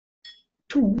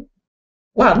2,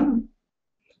 1.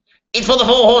 It's for the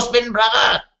Four Horsemen,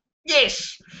 brother.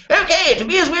 Yes. Okay, it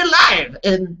appears we're live.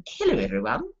 Hello,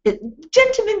 everyone.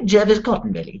 Gentleman Jervis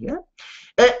Cottonbelly here.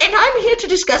 And I'm here to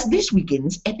discuss this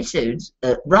weekend's episodes,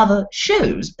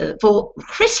 shows, for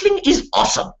Wrestling is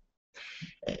Awesome.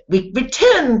 We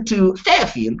return to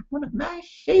Fairfield, one of my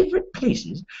favourite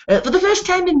places, for the first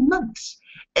time in months.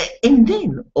 And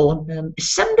then on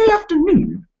Sunday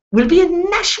afternoon, we'll be in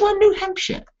Nashua, New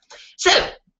Hampshire. So,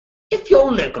 if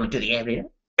you're local to the area,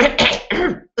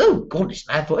 oh goodness,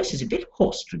 my voice is a bit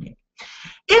hoarse today.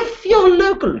 If you're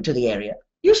local to the area,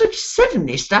 you should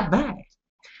certainly stop by.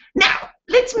 Now,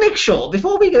 let's make sure,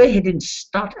 before we go ahead and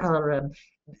start our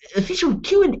official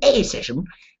Q&A session,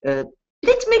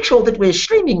 let's make sure that we're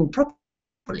streaming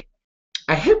properly.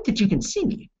 I hope that you can see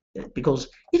me, because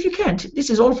if you can't, this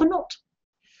is all for naught.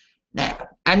 Now,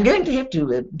 I'm going to have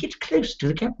to get close to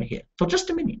the camera here for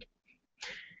just a minute.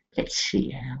 Let's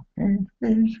see. You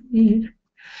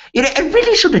know, I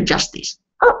really should adjust this.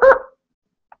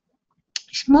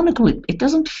 This monocle, it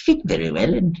doesn't fit very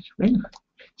well, and, well,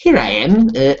 here I am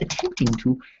attempting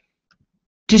to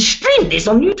stream this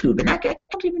on YouTube, and I can't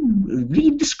even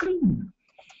read the screen.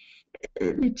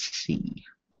 Let's see.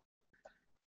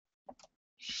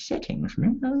 Settings,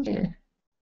 no?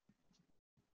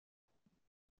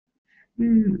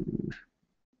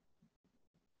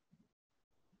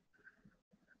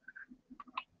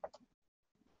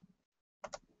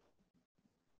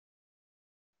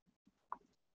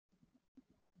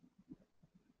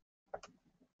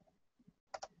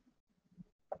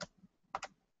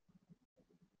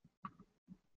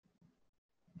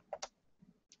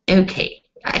 Okay,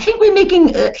 I think we're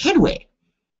making headway.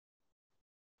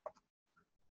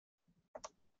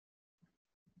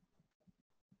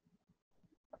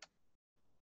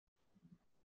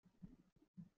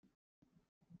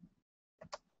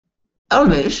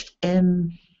 Almost.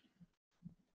 And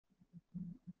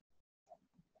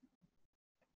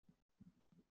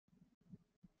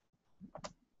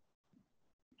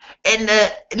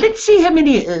let's see how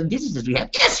many visitors we have.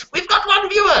 Yes, we've got one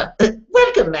viewer.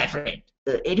 Welcome, my friend.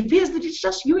 It appears that it's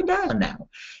just you and I now.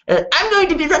 I'm going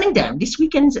to be running down this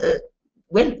weekend's,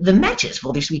 well, the matches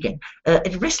for this weekend.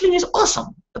 Wrestling is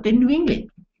Awesome up in New England.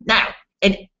 Now,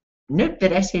 and note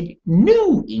that I said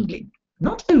New England,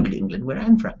 not Old England, where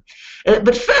I'm from.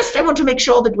 But first, I want to make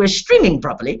sure that we're streaming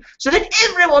properly so that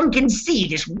everyone can see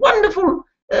this wonderful,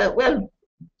 well,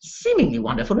 seemingly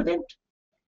wonderful event.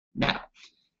 Now,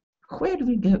 where do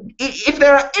we go? If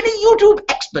there are any YouTube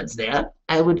experts there,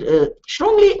 I would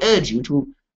strongly urge you to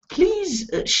please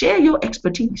share your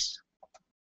expertise.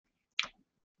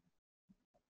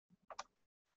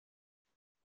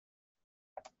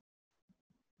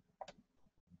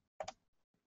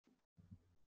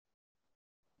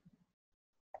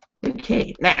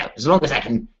 Okay, now, as long as I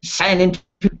can sign into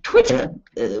Twitter,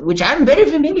 which I'm very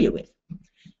familiar with,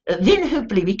 then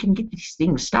hopefully we can get this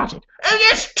thing started. Oh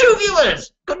yes, 2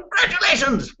 viewers!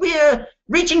 Congratulations! We're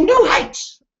reaching new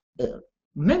heights,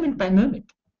 moment by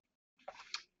moment.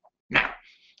 Now,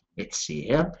 let's see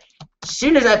here. As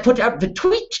soon as I put out the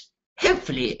tweet,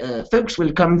 hopefully folks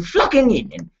will come flocking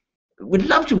in and would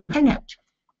love to hang out.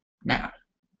 Now,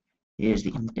 here's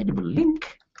the embeddable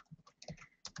link.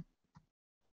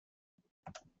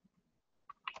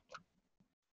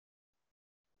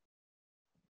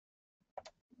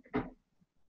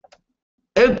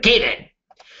 Okay then.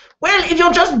 Well, if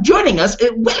you're just joining us,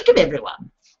 welcome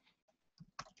everyone.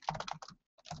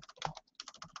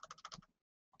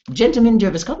 Gentleman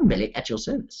Jervis Cottonbelly at your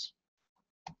service.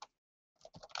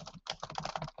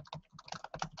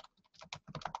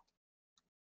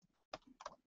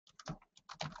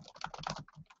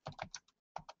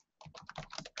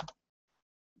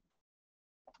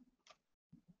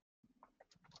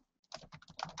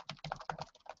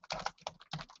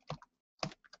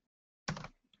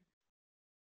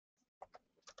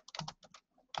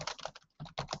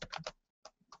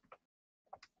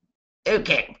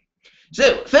 Okay,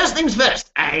 so first things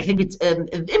first, I think it's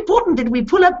important that we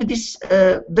pull up this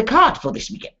the card for this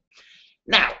weekend.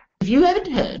 Now, if you haven't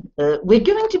heard, we're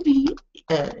going to be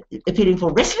appearing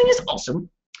for Wrestling is Awesome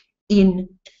in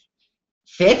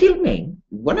Fairfield, Maine,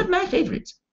 one of my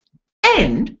favorites,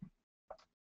 and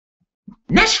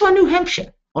Nashua, New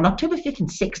Hampshire on October 5th and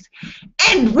 6th,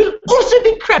 and we'll also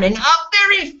be crowning our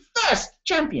very first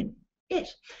champion.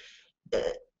 Yes.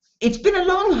 It's been a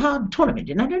long, hard tournament,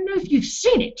 and I don't know if you've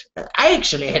seen it. I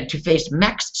actually had to face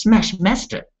Max Smash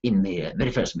Master in the very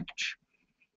first match.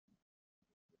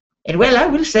 And, well, I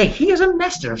will say he is a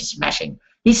master of smashing.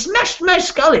 He smashed my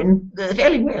skull in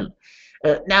fairly well.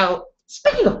 Now,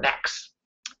 speaking of Max,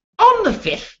 On the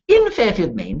 5th, in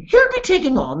Fairfield, Maine, he'll be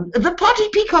taking on the party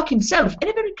peacock himself and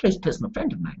a very close personal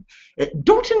friend of mine,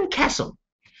 Dalton Castle.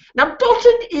 Now,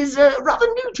 Dalton is rather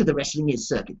new to the wrestling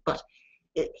circuit, but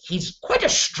he's quite a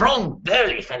strong,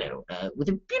 burly fellow with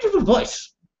a beautiful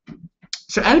voice.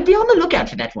 So I would be on the lookout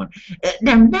for that one.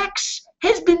 Now, Max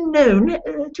has been known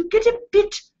to get a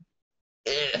bit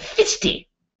fisty,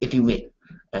 if you will.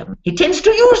 He tends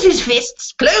to use his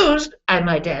fists, closed, I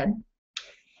might add,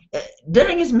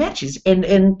 during his matches,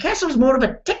 and Castle's more of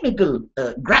a technical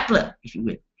grappler, if you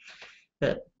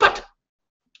will. But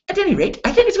at any rate,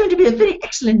 I think it's going to be a very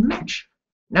excellent match.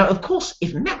 Now, of course,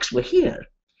 if Max were here,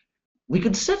 we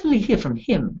could certainly hear from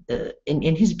him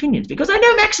in his opinions, because I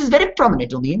know Max is very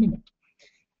prominent on the internet.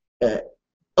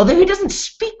 Although he doesn't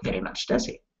speak very much, does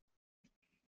he?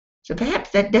 So perhaps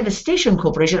that Devastation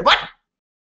Corporation... What?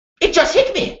 It just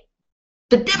hit me!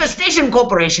 The Devastation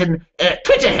Corporation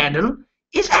Twitter handle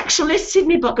is actually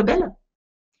Sidney Boccabella,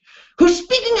 who,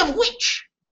 speaking of which,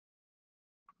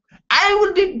 I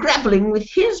will be grappling with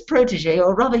his protege,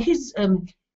 or rather his,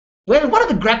 well, one of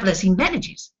the grapplers he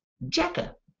manages,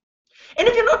 Jacker. And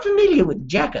if you're not familiar with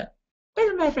Jacker,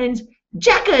 well, my friends,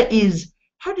 Jacker is,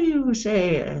 how do you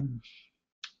say,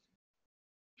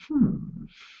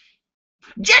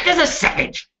 Jacker's a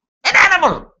savage, an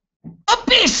animal, a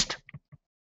beast.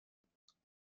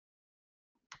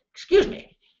 Excuse me.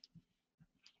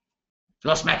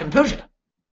 Lost my composure.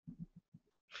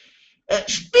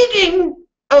 Speaking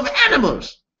of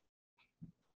animals.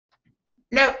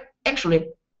 Now, actually,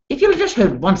 if you'll just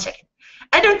hold 1 second,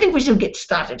 I don't think we shall get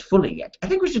started fully yet. I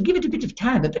think we should give it a bit of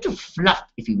time, a bit of fluff,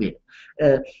 if you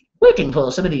will, waiting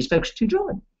for some of these folks to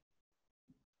join.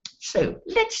 So,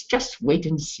 let's just wait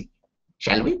and see,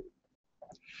 shall we?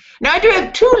 Now, I do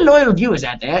have 2 loyal viewers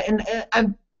out there, and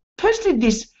I've posted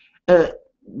this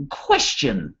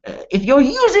question. If you're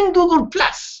using Google+,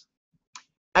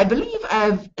 I believe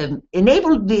I've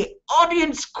enabled the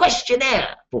audience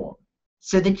questionnaire form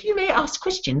so that you may ask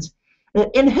questions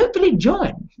and hopefully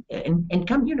join and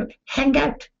come, hang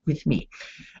out with me.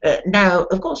 Now,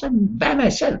 of course, I'm by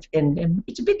myself, and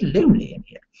it's a bit lonely in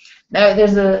here. Now,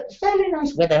 there's a fairly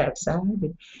nice weather outside.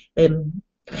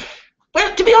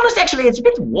 Well, to be honest, actually, it's a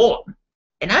bit warm,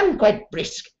 and I'm quite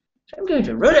brisk, so I'm going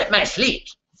to roll up my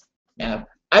sleeves. Now,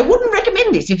 I wouldn't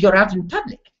recommend this if you're out in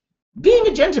public. Being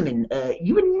a gentleman,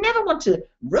 you would never want to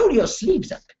roll your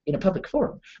sleeves up in a public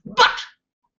forum. But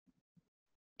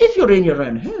if you're in your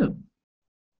own home,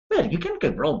 well, you can't go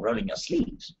wrong rolling your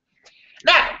sleeves.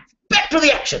 Now, back to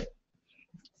the action.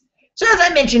 So, as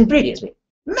I mentioned previously,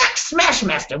 Max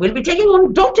Smashmaster will be taking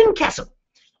on Dalton Castle.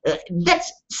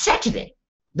 That's Saturday,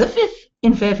 the 5th,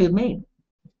 in Fairfield, Maine.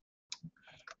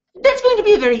 That's going to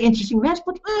be a very interesting match,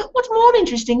 but what's more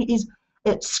interesting is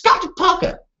Scott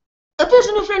Parker, a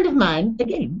personal friend of mine,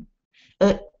 again,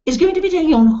 is going to be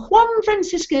taking on Juan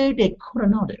Francisco de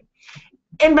Coronado.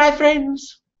 And my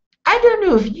friends, I don't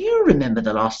know if you remember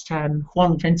the last time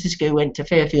Juan Francisco went to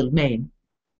Fairfield, Maine,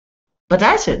 but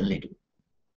I certainly do.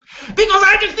 Because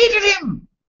I defeated him!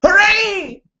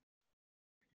 Hooray!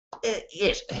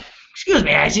 Yes, excuse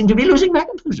me, I seem to be losing my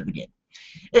composure again.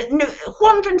 No,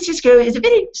 Juan Francisco is a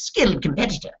very skilled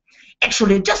competitor.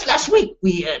 Actually, just last week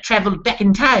we travelled back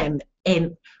in time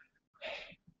and,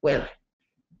 well,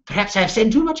 perhaps I've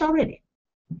said too much already.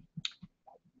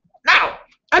 Now,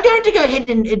 I'm going to go ahead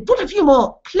and put a few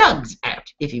more plugs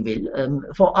out, if you will,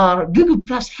 for our Google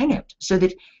Plus Hangout, so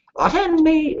that our fans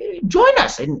may join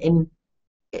us and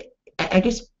I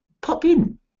guess, pop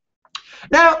in.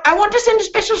 Now, I want to send a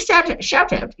special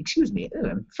shout out, excuse me,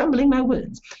 I'm fumbling my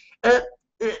words,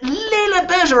 Layla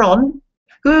Bergeron,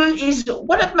 who is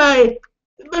one of my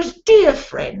most dear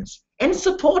friends and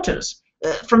supporters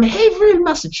from Haverhill,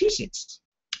 Massachusetts.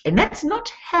 And that's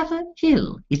not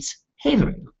Haverhill, it's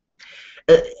Haverhill.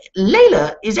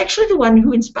 Layla is actually the one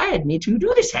who inspired me to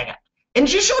do this hangout. And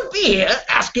she should be here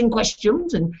asking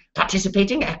questions and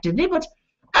participating actively, but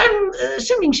I'm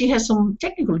assuming she has some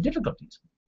technical difficulties.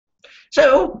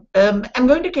 So I'm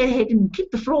going to go ahead and keep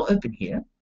the floor open here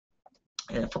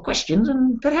for questions,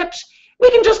 and perhaps we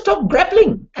can just talk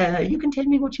grappling. You can tell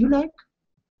me what you like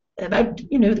about,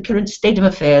 you know, the current state of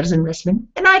affairs in wrestling,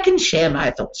 and I can share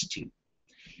my thoughts too.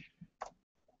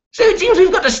 So it seems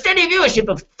we've got a steady viewership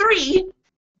of 3.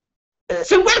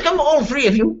 So welcome all 3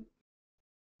 of you.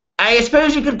 I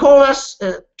suppose you could call us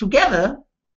together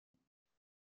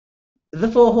the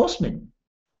 4 Horsemen,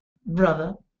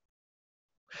 brother.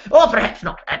 Or perhaps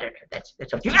not. I don't know.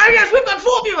 That's up to you. Oh yes, we've got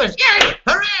 4 viewers. Yay!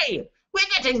 Hooray! We're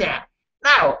getting there.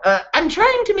 Now, I'm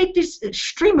trying to make this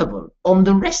streamable on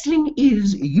the Wrestling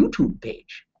Is YouTube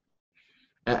page.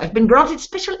 I've been granted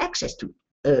special access to it.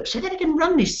 so that I can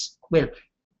run this, well,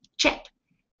 chat.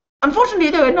 Unfortunately,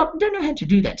 though, I don't know how to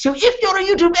do that. So if you're a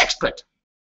YouTube expert,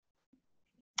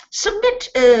 submit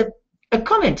a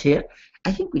comment here.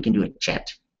 I think we can do a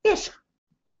chat. Yes.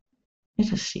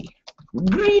 Let us see.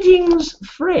 Greetings,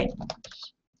 friends.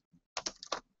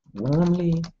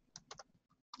 Warmly,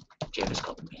 Jervis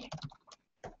Cottonbelly.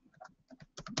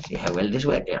 See how well this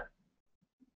worked there.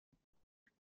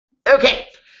 Okay.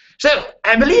 So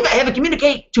I believe I have a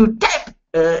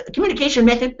communication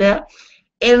method there,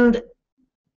 and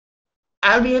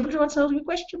I'll be able to answer all your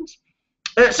questions.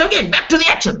 So again, back to the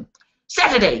action.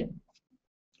 Saturday,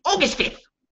 August 5th.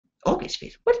 August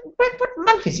 5th? What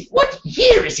month is it? What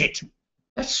year is it?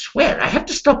 I swear, I have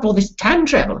to stop all this time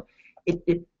travel.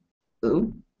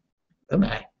 Oh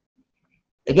my.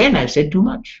 Again, I've said too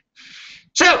much.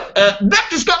 So, back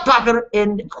to Scott Parker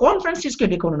and Juan Francisco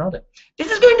de Coronado.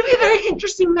 This is going to be a very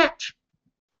interesting match,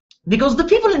 because the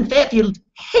people in Fairfield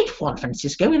hate Juan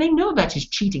Francisco and they know about his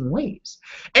cheating ways.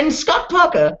 And Scott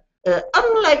Parker,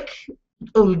 unlike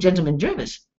old gentleman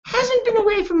Jervis, hasn't been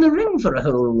away from the ring for a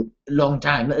whole long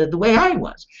time, the way I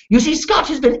was. You see, Scott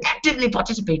has been actively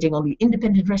participating on the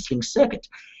independent wrestling circuit.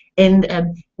 And,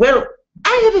 well,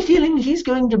 I have a feeling he's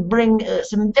going to bring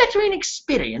some veteran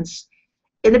experience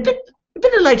and a bit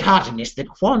of lightheartedness that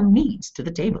Juan needs to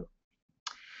the table.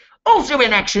 Also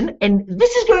in action, and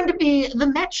this is going to be the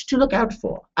match to look out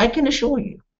for, I can assure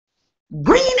you,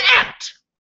 Green Ant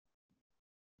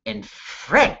and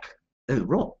Frank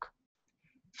O'Rourke.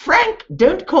 Frank,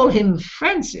 don't call him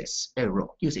Francis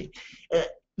O'Rourke, you see.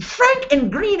 Frank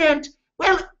and Green Ant,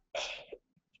 well,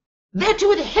 they're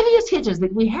two of the heaviest hitters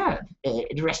that we have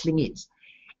wrestling is.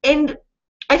 And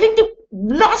I think the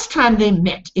last time they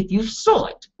met, if you saw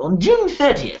it, on June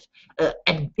 30th,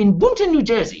 in Boonton, New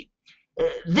Jersey,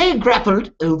 they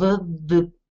grappled over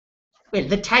the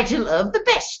title of the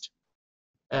best.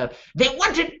 They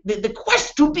wanted the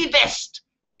Quest to be Best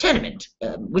tournament,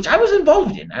 which I was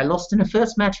involved in. I lost in a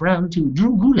first match round to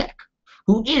Drew Gulak,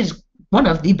 who is one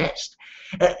of the best.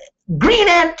 Green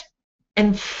Ant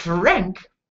and Frank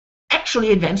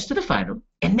actually advanced to the final,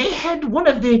 and they had one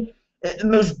of the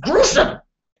most gruesome,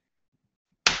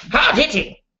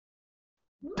 hard-hitting,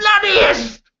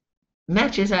 bloodiest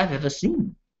matches I've ever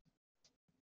seen.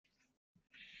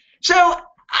 So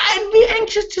I'd be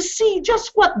anxious to see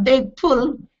just what they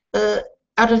pull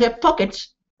out of their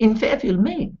pockets in Fairfield,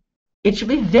 Maine. It should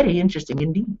be very interesting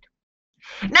indeed.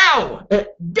 Now,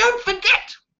 don't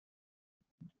forget,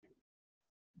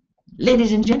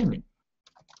 ladies and gentlemen,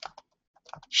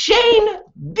 Shane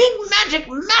Big Magic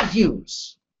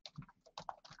Matthews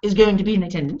is going to be in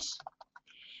attendance,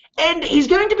 and he's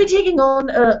going to be taking on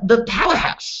the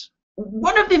Powerhouse,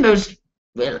 one of the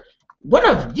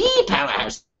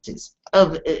powerhouses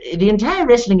of the entire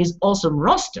Wrestling is Awesome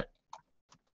roster.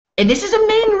 And this is a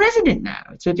Maine resident now,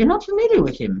 so if you're not familiar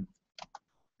with him,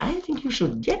 I think you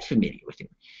should get familiar with him.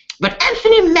 But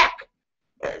Anthony Mack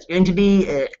is going to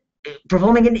be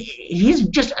performing, and he's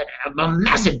just a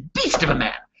massive beast of a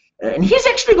man. And he's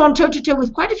actually gone toe-to-toe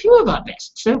with quite a few of our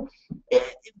best. So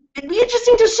it'd be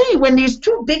interesting to see when these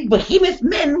two big behemoth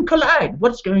men collide,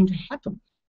 what's going to happen.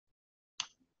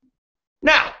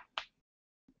 Now,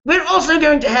 we're also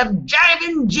going to have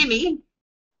Jivin' Jimmy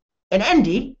and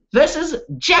Andy versus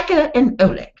Jacka and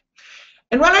Oleg.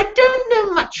 And while I don't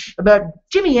know much about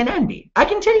Jimmy and Andy, I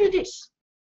can tell you this.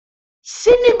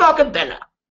 Sidney Barcabella,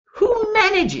 who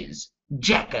manages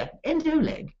Jacka and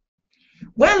Oleg,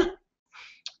 well,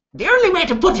 the only way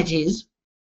to put it is,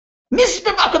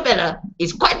 Mr. Barcabella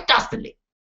is quite dastardly.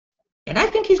 And I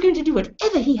think he's going to do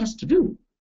whatever he has to do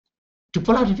to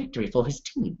pull out a victory for his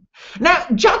team. Now,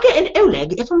 Jacka and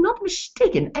Oleg, if I'm not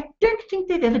mistaken, I don't think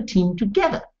they've ever teamed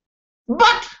together.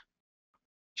 But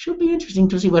should be interesting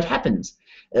to see what happens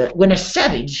when a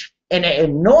savage and a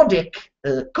Nordic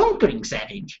conquering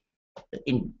savage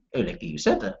in Oleg the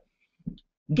Usurper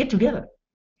get together.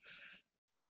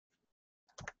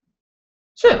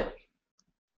 So,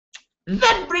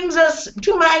 that brings us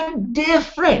to my dear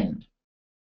friend.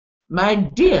 My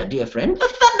dear friend, the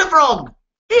Thunderfrog,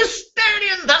 the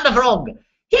Estonian Thunderfrog.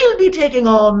 He'll be taking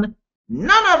on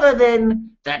none other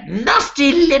than that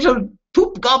nasty little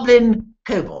poop goblin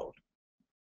Kobold.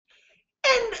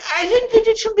 And I think that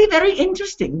it should be very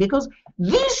interesting because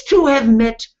these two have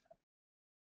met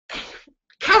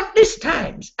countless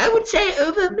times. I would say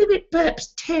over maybe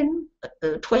perhaps 10,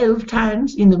 12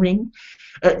 times in the ring.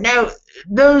 Now,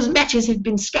 those matches have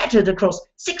been scattered across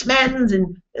six-mans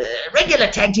and regular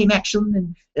tag team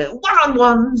action and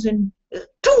one-on-ones and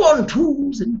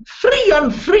two-on-twos and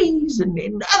three-on-threes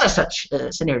and other such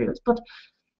scenarios. But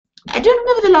I don't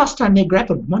remember the last time they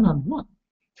grappled one-on-one.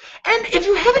 And if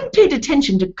you haven't paid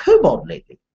attention to Kobold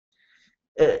lately,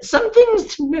 some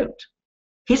things to note.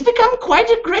 He's become quite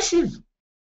aggressive.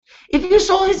 If you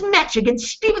saw his match against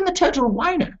Stephen the Turtle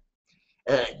Whiner,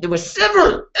 there were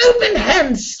several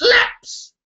open-hand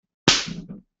slaps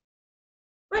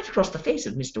right across the face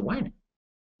of Mr. Whiner.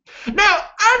 Now,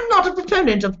 I'm not a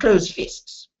proponent of closed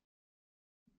fists.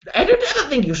 I don't ever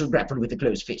think you should grapple with a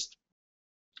closed fist.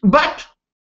 But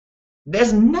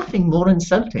there's nothing more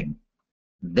insulting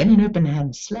than an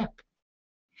open-hand slap.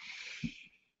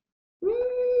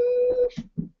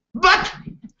 But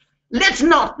let's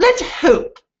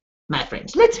hope, my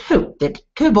friends, let's hope that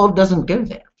Kobold doesn't go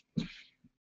there.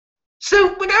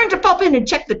 So we're going to pop in and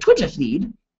check the Twitter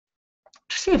feed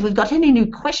to see if we've got any new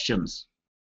questions.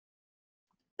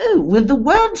 Oh, will the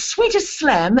world's sweetest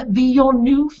slam be your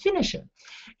new finisher?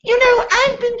 You know,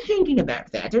 I've been thinking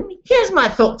about that, and here's my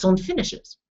thoughts on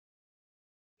finishers.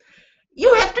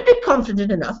 You have to be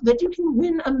confident enough that you can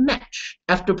win a match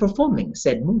after performing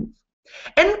said move.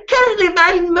 And currently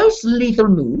my most lethal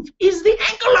move is the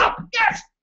ankle lock, yes!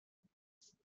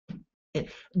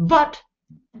 But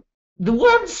the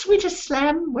world's sweetest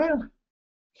slam, well,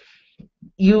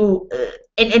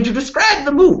 and to describe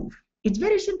the move, it's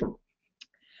very simple.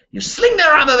 You sling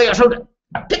their arm over your shoulder,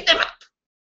 pick them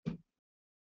up,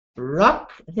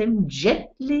 rock them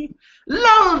gently,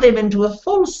 lull them into a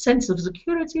false sense of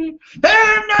security,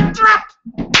 and a drop!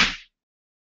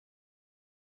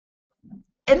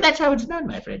 And that's how it's done,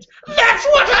 my friends. That's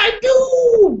what I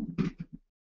do!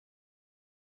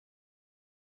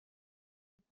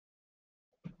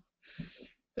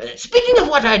 Speaking of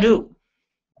what I do,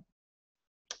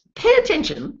 pay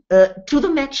attention to the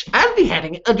match I'll be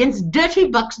having against Dirty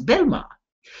Bucks Belmar.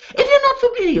 If you're not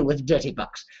familiar with Dirty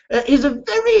Bucks, he's a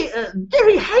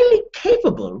very highly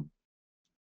capable,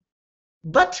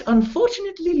 but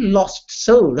unfortunately lost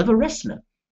soul of a wrestler.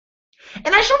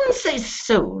 And I shouldn't say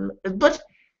soul, but,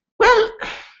 well,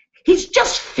 he's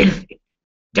just filthy,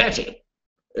 dirty,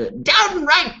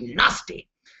 downright nasty.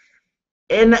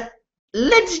 And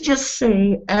let's just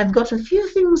say I've got a few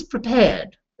things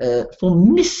prepared for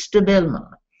Mr.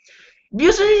 Belmar.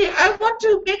 You see, I want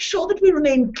to make sure that we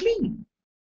remain clean.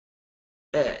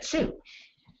 So,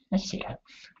 let's see.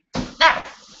 Now,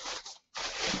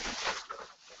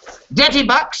 Dirty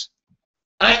Bucks,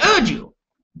 I urge you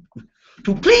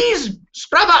to please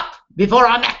scrub up before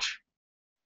our match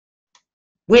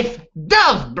with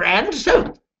Dove brand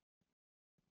soap.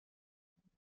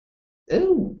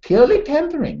 Oh, purely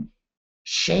pampering.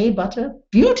 Shea butter,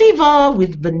 beauty var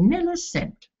with vanilla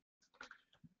scent.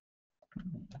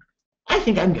 I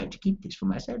think I'm going to keep this for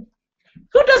myself.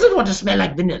 Who doesn't want to smell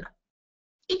like vanilla?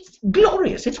 It's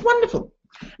glorious. It's wonderful.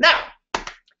 Now,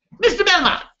 Mr.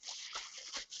 Belmar,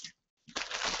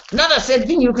 another said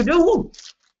thing you could do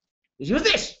is use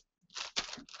this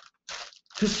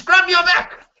to scrub your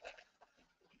back.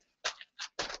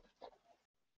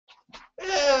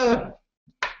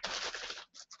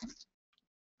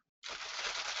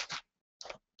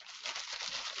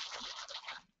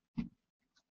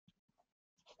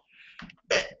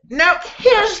 Now,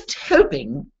 here's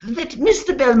hoping that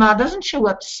Mr. Belmar doesn't show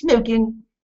up smoking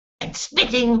and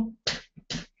spitting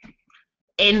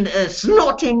and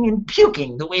snorting and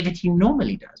puking the way that he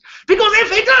normally does. Because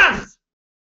if he does,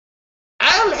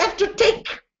 I'll have to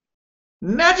take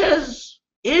matters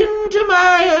into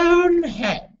my own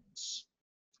hands.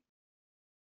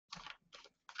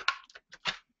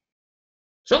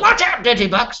 So watch out, Dirty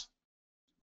Bucks.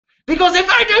 Because if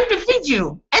I don't defeat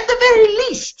you, at the very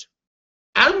least,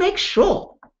 I'll make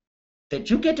sure that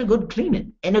you get a good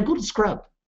cleaning and a good scrub.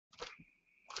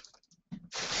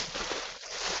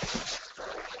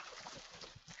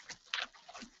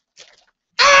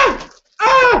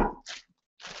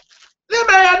 They're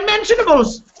my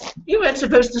unmentionables. You weren't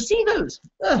supposed to see those.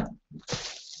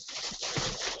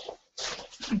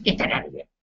 Get that out of here.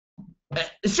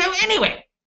 So anyway,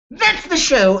 that's the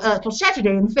show for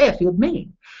Saturday in Fairfield,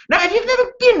 Maine. Now, if you've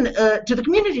never been to the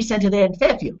community center there in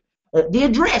Fairfield, the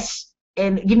address,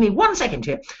 and give me 1 second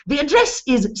here, the address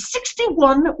is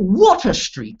 61 Water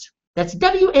Street. That's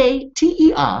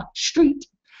W-A-T-E-R Street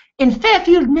in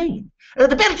Fairfield, Maine.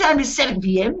 The bell time is 7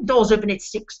 p.m. Doors open at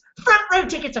 6. Front row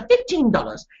tickets are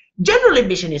 $15. General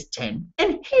admission is $10.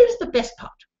 And here's the best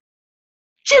part.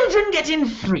 Children get in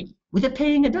free with a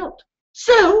paying adult.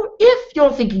 So if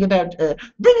you're thinking about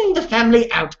bringing the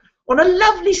family out on a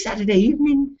lovely Saturday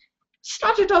evening,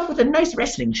 start it off with a nice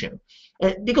wrestling show.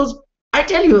 Because I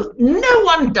tell you, no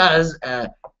one does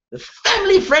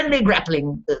family-friendly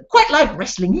grappling quite like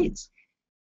wrestling is.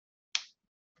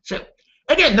 So,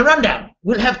 again, the rundown.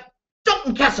 We'll have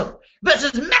Dalton Castle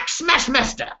versus Max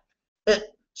Smashmaster.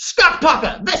 Scott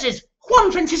Parker versus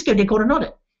Juan Francisco de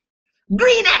Coronado.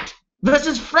 Green Ant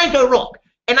versus Franco Rock.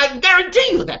 And I guarantee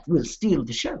you that will steal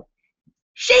the show.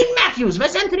 Shane Matthews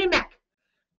versus Anthony Mack.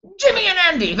 Jimmy and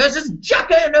Andy versus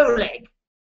Jocko and Oleg.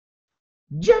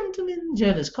 Gentleman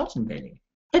Jervis Cottonbelly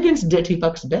against Dirty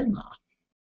Bucks Belmar.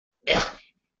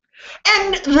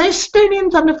 And the Estonian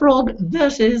Thunderfrog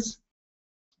versus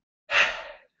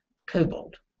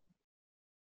Kobold.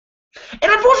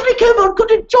 And unfortunately, Kobold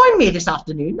couldn't join me this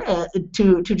afternoon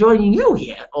to join you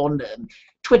here on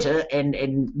Twitter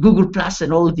and Google Plus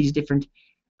and all of these different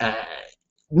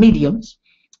mediums.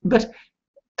 But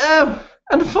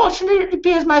unfortunately, it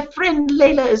appears my friend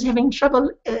Layla is having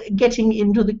trouble getting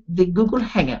into the Google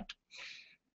Hangout.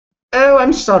 Oh,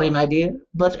 I'm sorry, my dear,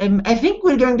 but I think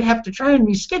we're going to have to try and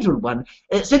reschedule one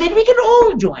so that we can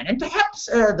all join, and perhaps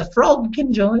the Frog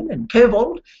can join, and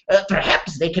Kobold.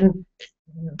 Perhaps they can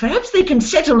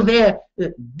settle their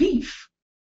beef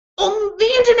on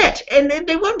the internet, and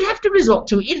they won't have to resort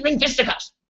to in-ring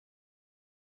fisticuffs.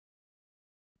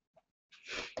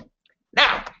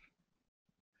 Now,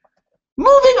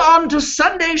 moving on to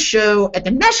Sunday's show at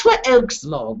the Nashua Elks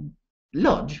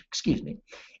Lodge,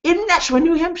 in Nashua,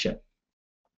 New Hampshire.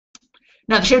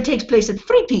 Now, the show takes place at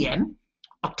 3 p.m.,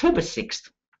 October 6th,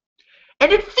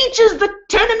 and it features the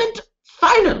tournament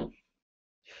final.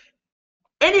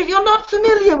 And if you're not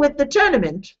familiar with the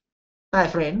tournament, my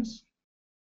friends,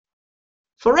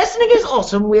 for Wrestling is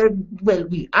Awesome, we all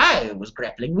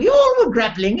were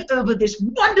grappling over this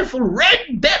wonderful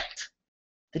red belt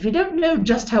that we don't know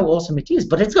just how awesome it is,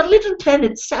 but it's got little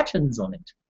planet Saturns on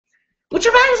it, which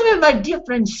reminds me of my dear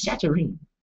friend Saturnine.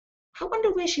 I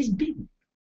wonder where she's been.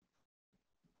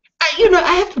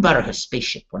 I have to borrow her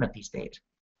spaceship one of these days.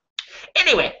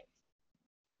 Anyway,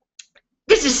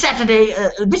 this is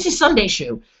Sunday's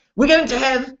show. We're going to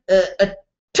have a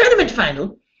tournament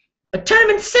final, a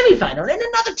tournament semi-final, and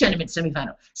another tournament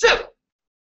semi-final. So,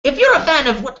 if you're a fan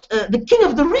of what the King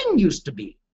of the Ring used to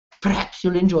be, perhaps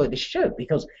you'll enjoy this show,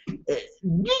 because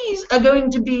these are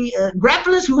going to be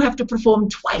grapplers who have to perform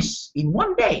twice in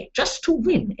one day just to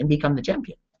win and become the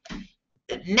champion.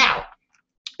 Now,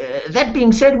 that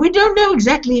being said, we don't know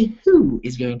exactly who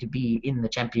is going to be in the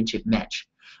championship match,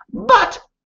 but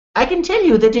I can tell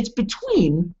you that it's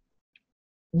between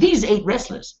these 8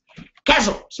 wrestlers: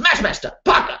 Castle, Smashmaster,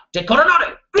 Parker, De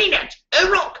Coronado, Greenet,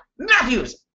 O'Rourke,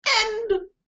 Matthews, and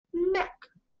Mack.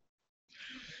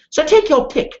 So take your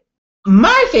pick.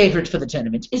 My favorite for the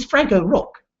tournament is Frank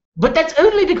O'Rourke, but that's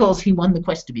only because he won the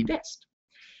quest to be best.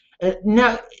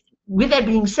 Now, with that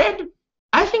being said,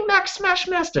 I think Max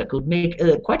Smashmaster could make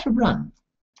quite a run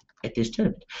at this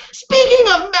tournament. Speaking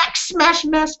of Max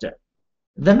Smashmaster,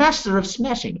 the master of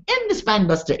smashing and the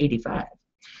Spinebuster 85,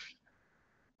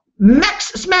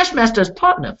 Max Smashmaster's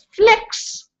partner,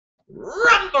 Flex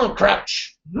Rumble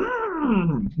Crunch.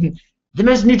 The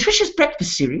most nutritious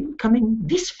breakfast cereal coming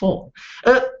this fall.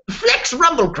 Flex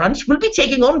Rumble Crunch will be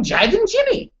taking on Jivin'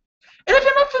 Jimmy. And if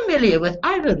you're not familiar with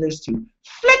either of those two,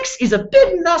 Flex is a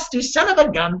big, nasty son of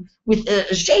a gun with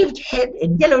a shaved head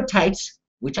and yellow tights,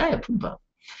 which I approve of.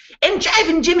 And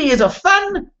Jivin' Jimmy is a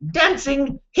fun,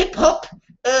 dancing, hip-hop,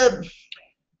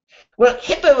 well,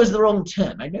 hippo is the wrong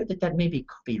term. I know that may be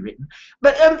copywritten.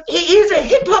 But he is a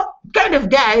hip-hop kind of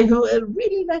guy who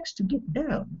really likes to get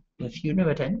down, if you know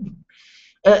what I mean.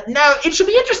 Now, it should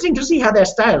be interesting to see how their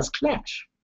styles clash.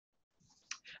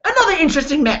 Another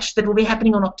interesting match that will be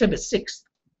happening on October 6th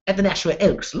at the Nashua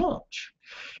Elks Lodge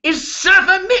is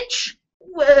Surfer Mitch.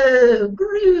 Whoa,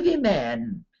 groovy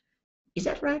man. Is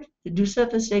that right? Do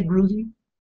surfers say groovy?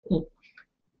 Oh,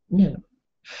 no.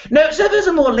 No, surfers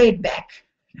are more laid back.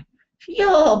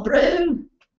 Yo, bro,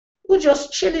 we're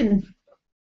just chilling.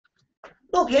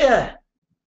 Look here,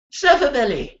 Surfer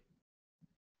Belly.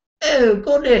 Oh,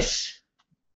 goodness.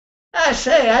 I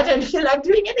say, I don't feel like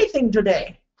doing anything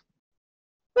today.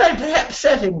 Well, perhaps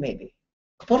surfing, maybe.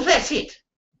 But that's it.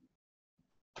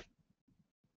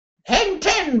 Hang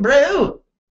 10, bro.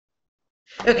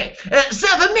 Okay,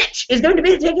 Surfer Mitch is going to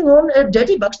be taking on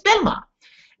Dirty Bucks Belmar.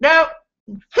 Now,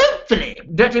 hopefully,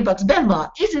 Dirty Bucks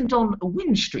Belmar isn't on a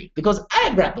win streak, because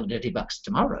I grapple Dirty Bucks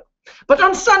tomorrow. But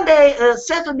on Sunday,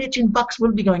 Surfer Mitch and Bucks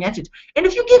will be going at it. And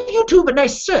if you give YouTube a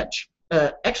nice search,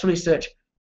 actually search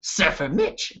Surfer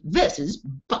Mitch versus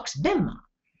Bucks Belmar,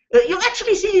 you'll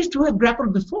actually see these two have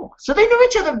grappled before. So they know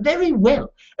each other very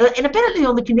well. And apparently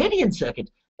on the Canadian circuit,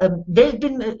 they've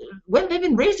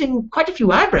been raising quite a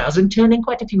few eyebrows and turning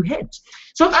quite a few heads.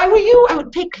 So if I were you, I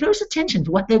would pay close attention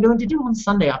to what they're going to do on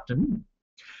Sunday afternoon.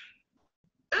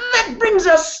 That brings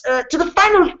us to the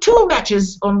final 2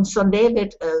 matches on Sunday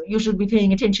that you should be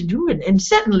paying attention to and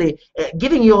certainly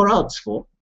giving your odds for.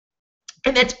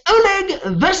 and that's Oleg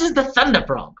versus the Thunder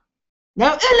Frog.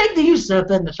 Now, Oleg the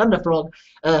Usurper and the Thunder Frog,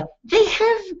 they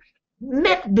have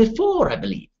met before, I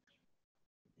believe.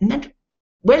 And,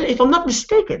 well, if I'm not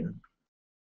mistaken,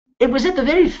 it was at the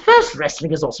very first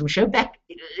Wrestling is Awesome show back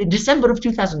in December of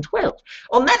 2012.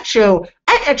 On that show,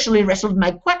 I actually wrestled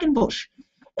Mike Quackenbush.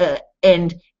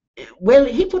 And, well,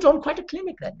 he put on quite a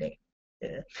clinic that day.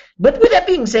 But with that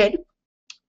being said,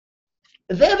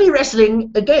 they'll be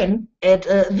wrestling again at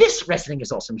this Wrestling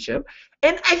is Awesome show.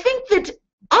 And I think that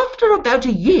after about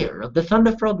a year of the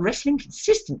Thunder Frog wrestling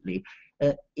consistently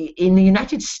in the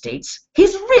United States,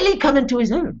 he's really come into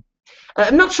his own.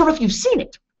 I'm not sure if you've seen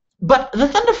it, but the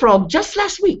Thunder Frog just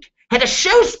last week had a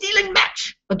show-stealing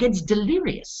match against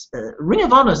Delirious, Ring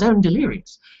of Honor's own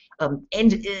Delirious.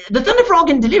 And the Thunder Frog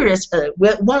and Delirious,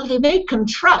 while they may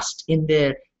contrast in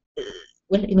their,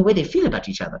 well, in the way they feel about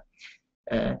each other,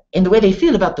 in the way they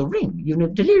feel about the ring, you know,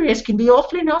 Delirious can be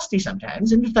awfully nasty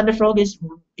sometimes, and the Thunder Frog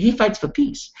he fights for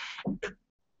peace.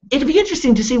 It'll be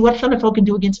interesting to see what Thunder Frog can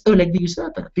do against Oleg the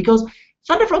Usurper, because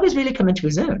Thunder Frog has really come into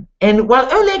his own. And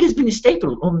while Oleg has been a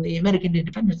staple on the American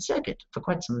independent circuit for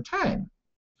quite some time,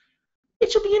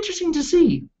 it shall be interesting to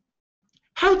see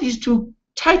how these two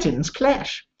titans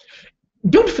clash.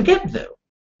 Don't forget, though,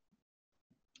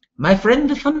 my friend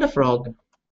the Thunder Frog,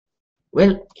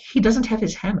 well, he doesn't have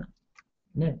his hammer.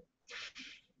 No.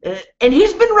 And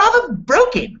he's been rather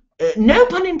broken, no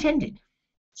pun intended,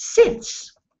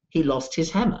 since he lost his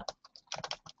hammer.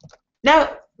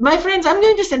 Now, my friends, I'm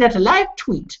going to send out a live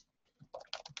tweet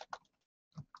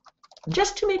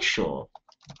just to make sure.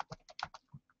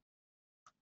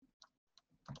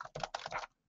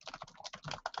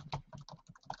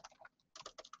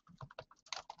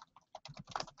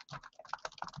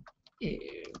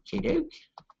 Okey-doke.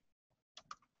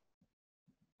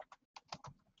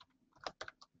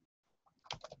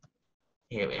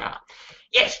 Here we are.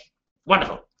 Yes,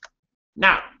 wonderful.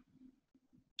 Now,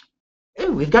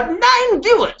 oh, we've got 9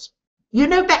 viewers. You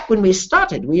know, back when we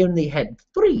started, we only had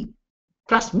 3,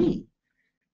 plus me.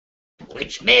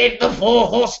 Which made the 4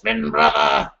 horsemen,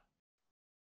 brother.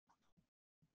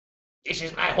 This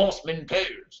is my horseman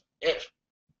pose. Yes.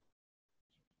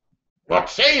 What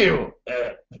say you,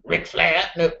 Ric Flair?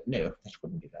 No, that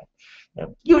wouldn't be right.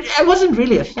 I wasn't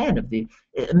really a fan of the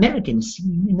American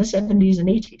scene in the 70s and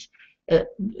 80s.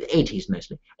 80s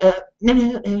mostly.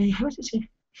 No, how was it say?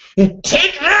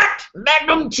 Take that,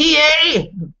 Magnum TA!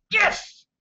 Yes!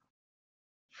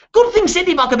 Good thing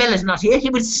Cindy Barcabella's not here. He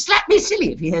would slap me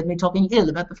silly if he heard me talking ill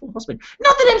about the 4 horsemen.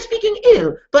 Not that I'm speaking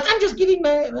ill, but I'm just giving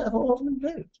my 4 horsemen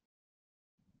vote.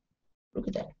 Look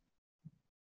at that.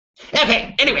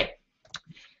 Okay, anyway.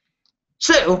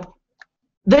 So,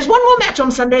 there's one more match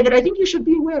on Sunday that I think you should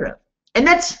be aware of. And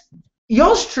that's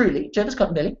yours truly, Jervis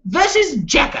Cottonbelly, versus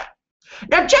Jacka.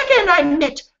 Now, Jacka and I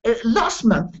met last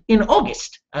month in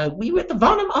August. We were at the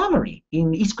Varnum Armory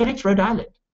in East Greenwich, Rhode Island.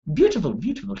 Beautiful,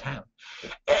 beautiful town.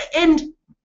 And,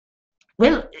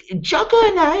 well, Jacka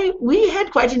and I, we had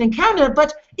quite an encounter,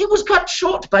 but it was cut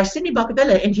short by Sidney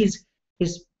Barcabella and his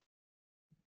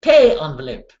pay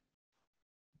envelope.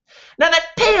 Now,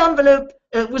 that pay envelope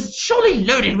was surely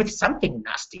loaded with something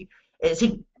nasty, as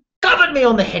he covered me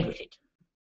on the head with it.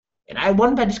 And I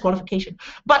won by disqualification.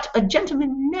 But a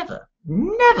gentleman never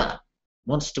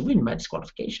wants to win by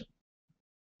disqualification.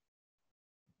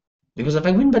 Because if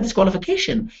I win by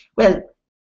disqualification, well,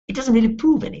 it doesn't really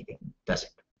prove anything, does it?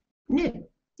 No.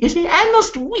 You see, I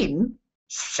must win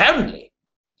soundly.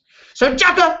 So,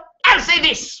 Jacka, I'll say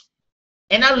this,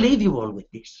 and I'll leave you all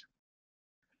with this.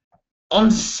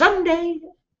 On Sunday,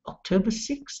 October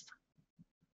 6th,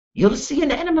 you'll see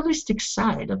an animalistic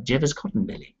side of Jervis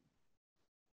Cottonbelly.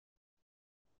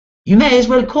 You may as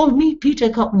well call me Peter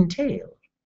Cottontail,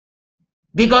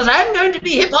 because I'm going to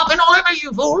be hip-hopping all over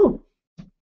you, fool.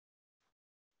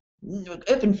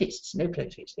 Open fists, no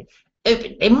closed fists.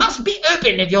 Open. They must be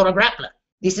open if you're a grappler.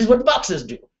 This is what boxers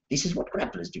do. This is what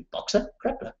grapplers do. Boxer,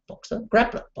 grappler, boxer,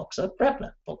 grappler, boxer,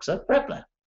 grappler, boxer, grappler.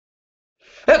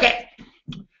 Okay.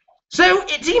 So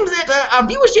it seems that our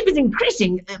viewership is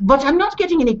increasing, but I'm not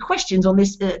getting any questions on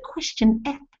this question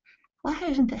app. Why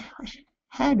isn't there?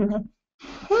 How do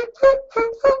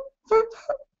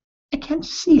I can't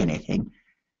see anything.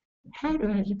 How do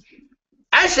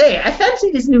I say, I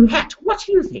fancy this new hat. What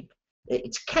do you think?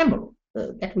 It's camel.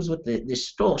 That was what the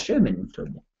store showman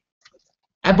told me.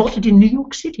 I bought it in New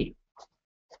York City.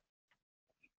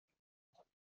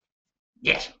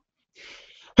 Yes.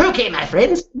 Okay, my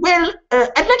friends. Well, I'd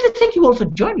like to thank you all for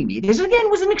joining me. This, again,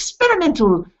 was an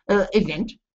experimental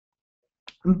event.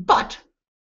 But...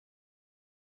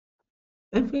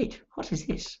 oh, wait. What is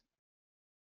this?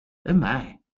 Oh,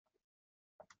 my.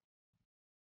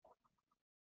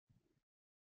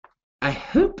 I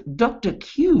hope Dr.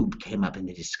 Cube came up in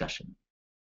the discussion.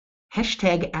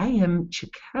 Hashtag I am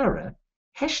Chikara.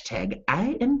 Hashtag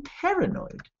I am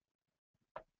paranoid.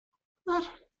 What?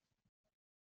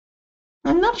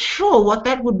 I'm not sure what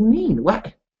that would mean.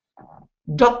 What?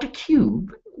 Dr.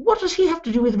 Cube? What does he have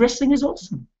to do with wrestling is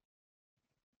awesome?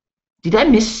 Did I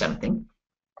miss something?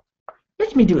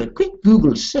 Let me do a quick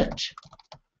Google search.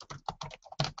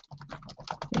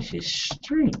 This is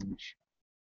strange.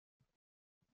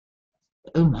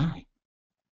 Oh my.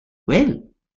 Well.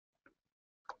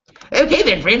 Okay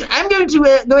then, friends. I'm going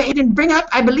to go ahead and bring up,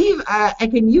 I believe I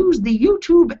can use the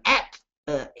YouTube app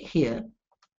here.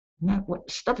 Now, what?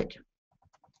 Stop it.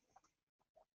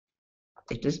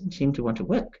 It doesn't seem to want to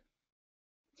work.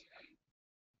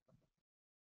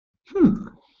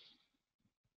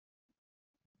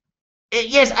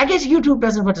 Yes, I guess YouTube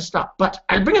doesn't want to stop, but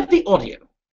I'll bring up the audio.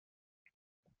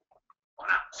 On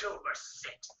October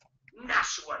 6th,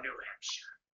 Nashua, New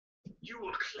Hampshire, you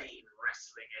will claim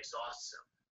wrestling is awesome.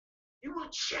 You will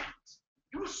chant,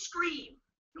 you will scream,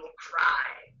 you will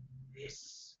cry.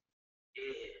 This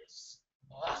is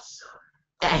awesome.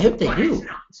 I hope they But do. it's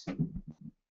not.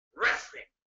 Wrestling,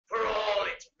 for all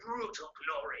its brutal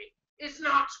glory, is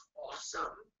not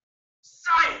awesome.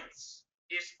 Science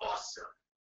is awesome.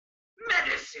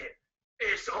 Medicine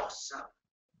is awesome.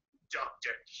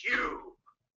 Dr. Q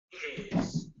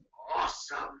is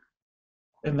awesome.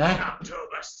 Oh On my.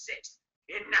 October 6th,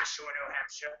 in Nashua, New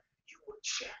Hampshire, you will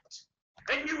chant,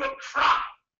 and you will cry,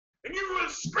 and you will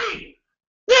scream,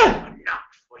 Yeah. but not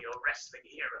for your wrestling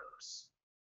heroes.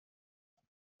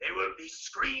 They will be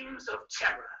screams of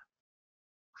terror,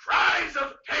 cries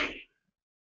of pain,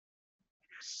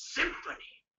 and a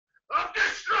symphony of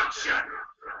destruction.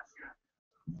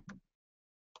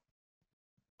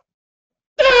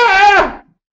 Ah!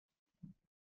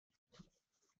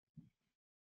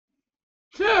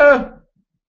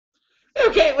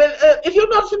 Okay, well, if you're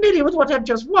not familiar with what I've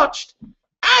just watched,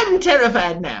 I'm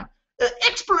terrified now.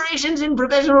 Explorations in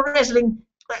professional wrestling.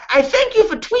 I thank you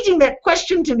for tweeting that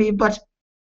question to me, but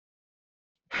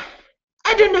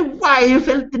I don't know why you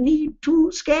felt the need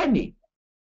to scare me.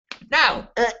 Now,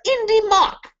 Indy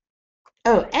Mark.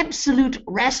 Oh, Absolute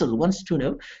Wrestle wants to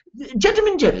know,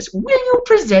 Gentleman Jervis, will you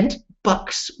present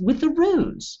Bucks with the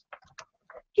Rose?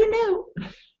 You know,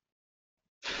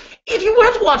 if you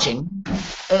weren't watching,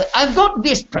 I've got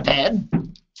this prepared.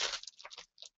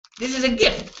 This is a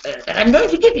gift that I'm going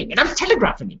to give him, and I'm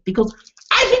telegraphing it because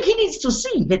I think he needs to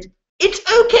see that it's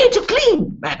okay to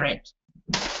clean, my friend.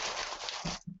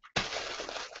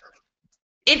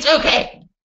 It's okay.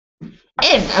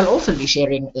 And I'll also be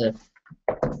sharing a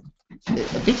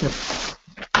bit of...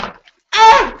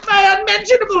 Ah! My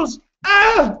unmentionables!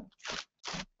 Ah!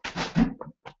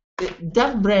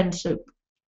 Dove brand soap.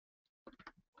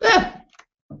 Ah!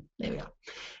 There we are.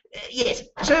 Yes,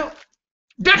 so,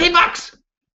 Dirty Bucks!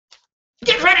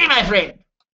 Get ready, my friend!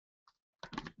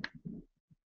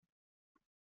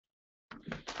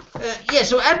 Yes,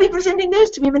 so I'll be presenting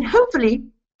those to him, and hopefully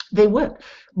they work.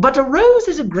 But a rose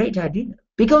is a great idea,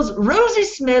 because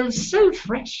roses smell so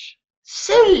fresh,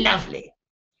 so lovely.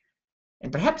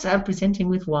 And perhaps I'll present him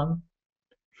with one,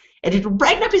 and it'll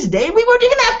brighten up his day, and we won't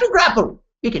even have to grapple.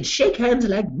 We can shake hands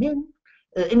like men,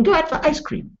 and go out for ice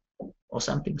cream, or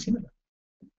something similar.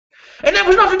 And that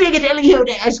was not a dig at Elio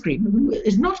Ice Cream, who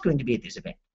is not going to be at this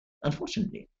event,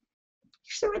 unfortunately.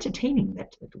 He's so entertaining,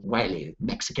 that wily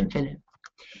Mexican fellow.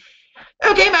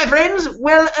 Okay, my friends,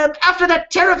 well, after that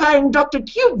terrifying Dr.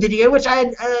 Cube video, which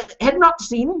I had not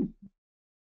seen...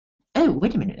 Oh,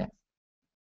 wait a minute.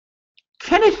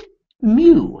 Kenneth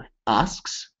Mew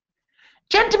asks,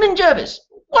 Gentleman Jervis,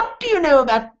 what do you know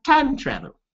about time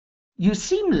travel? You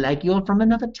seem like you're from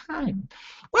another time.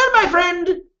 Well, my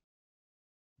friend,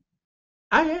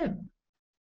 I am.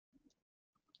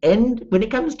 And when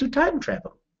it comes to time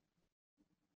travel,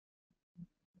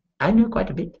 I know quite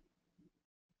a bit.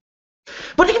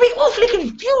 But it can be awfully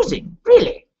confusing,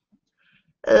 really.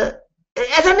 As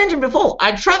I mentioned before,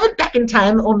 I travelled back in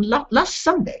time on last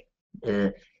Sunday.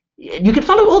 You can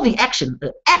follow all the action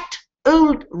at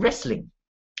Old Wrestling.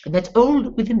 And that's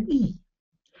old with an E.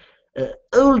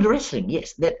 Old Wrestling,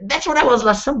 yes. That's what I was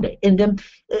last Sunday. And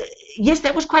yes,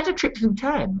 that was quite a trip through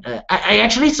time. I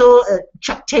actually saw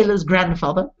Chuck Taylor's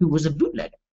grandfather, who was a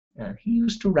bootlegger. He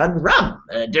used to run rum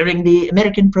during the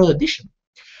American Prohibition.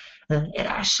 And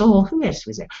I saw, who else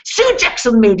was there? Sue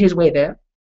Jackson made his way there.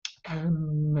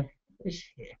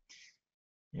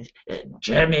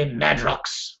 Jeremy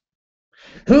Madrox,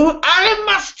 who I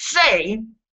must say,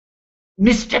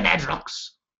 Mr.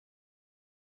 Madrox,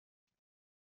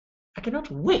 I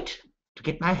cannot wait to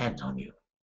get my hands on you.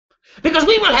 because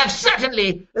we will have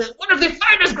certainly one of the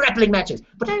finest grappling matches.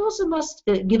 But I also must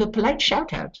give a polite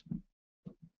shout-out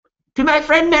to my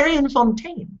friend Marion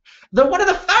Fontaine, one of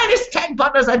the finest tag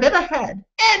partners I've ever had,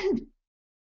 and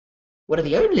one of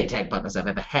the only tag partners I've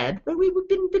ever had where we've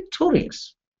been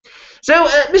victorious. So,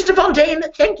 Mr. Fontaine,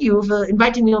 thank you for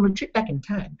inviting me on a trip back in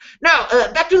time. Now,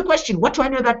 back to the question, what do I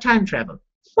know about time travel?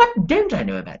 What don't I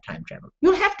know about time travel?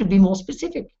 You'll have to be more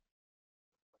specific.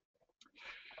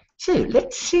 So,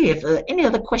 let's see if any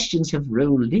other questions have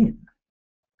rolled in.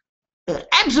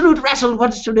 Absolute Rassel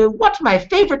wants to know what my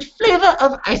favorite flavor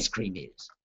of ice cream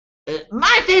is.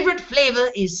 My favorite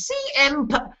flavor is CM...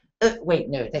 wait,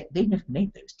 no, they never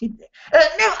made those, did they? No,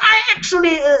 I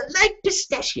actually like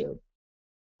pistachio.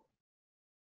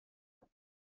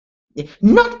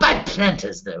 Not by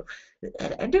Planters, though.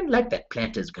 I don't like that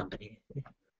Planters company.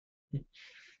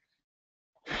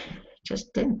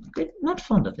 Just not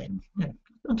fond of them. No,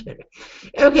 not very.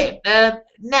 Okay,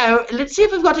 now let's see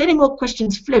if we've got any more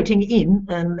questions floating in.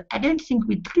 I don't think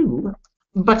we do,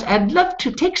 but I'd love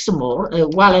to take some more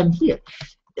while I'm here.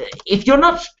 If you're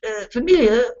not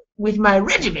familiar with my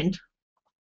regiment,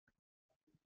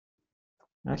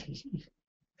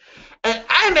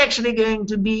 I'm actually going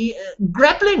to be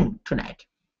grappling tonight.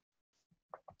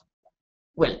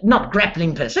 Well, not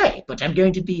grappling per se, but I'm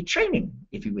going to be training,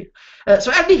 if you will.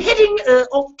 So I'll be heading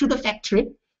off to the factory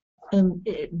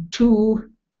to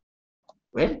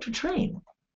train.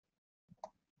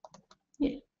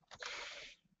 Yeah.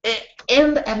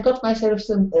 And I've got myself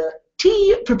some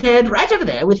tea prepared right over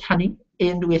there with honey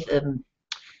and with,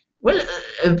 one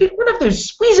of those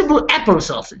squeezable apple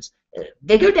sauces.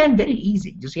 They go down very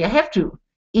easy. You see, I have to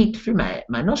eat through my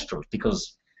nostrils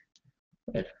because,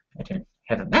 well, I don't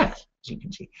have a mouth, as you can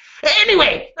see.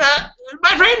 Anyway,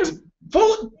 my friends,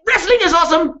 wrestling is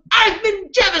awesome. I've been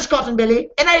Jervis Cottonbelly,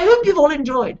 and I hope you've all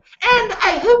enjoyed. And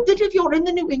I hope that if you're in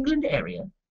the New England area,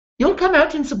 you'll come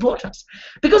out and support us,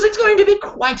 because it's going to be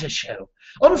quite a show.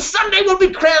 On Sunday, we'll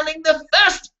be crowning the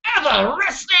first ever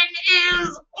Wrestling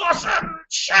is Awesome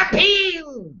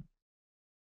champion.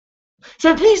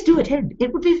 So please do attend.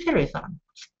 It would be very fun.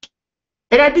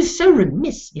 And I'd be so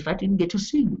remiss if I didn't get to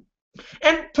see you.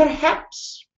 And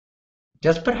perhaps,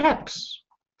 just perhaps,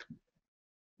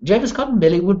 Jervis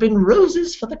Cottonbelly would bring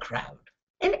roses for the crowd.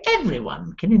 And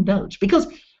everyone can indulge. Because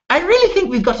I really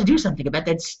think we've got to do something about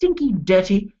that stinky,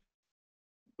 dirty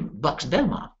Box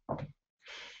Belmar.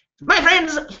 My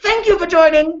friends, thank you for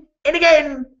joining. And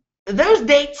again, those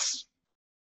dates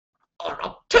are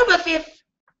October 5th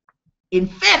in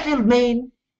Fairfield,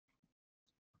 Maine.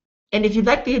 And if you'd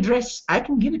like the address, I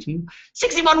can give it to you.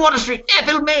 61 Water Street,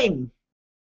 Fairfield, Maine.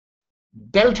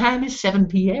 Bell time is 7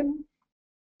 p.m.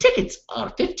 Tickets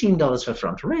are $15 for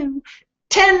front row,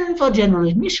 $10 for general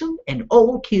admission, and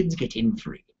all kids get in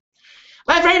free.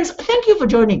 My friends, thank you for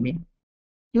joining me.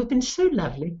 You've been so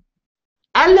lovely.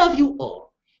 I love you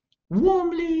all.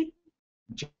 Warmly,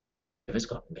 Jervis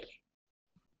Cottonbelly.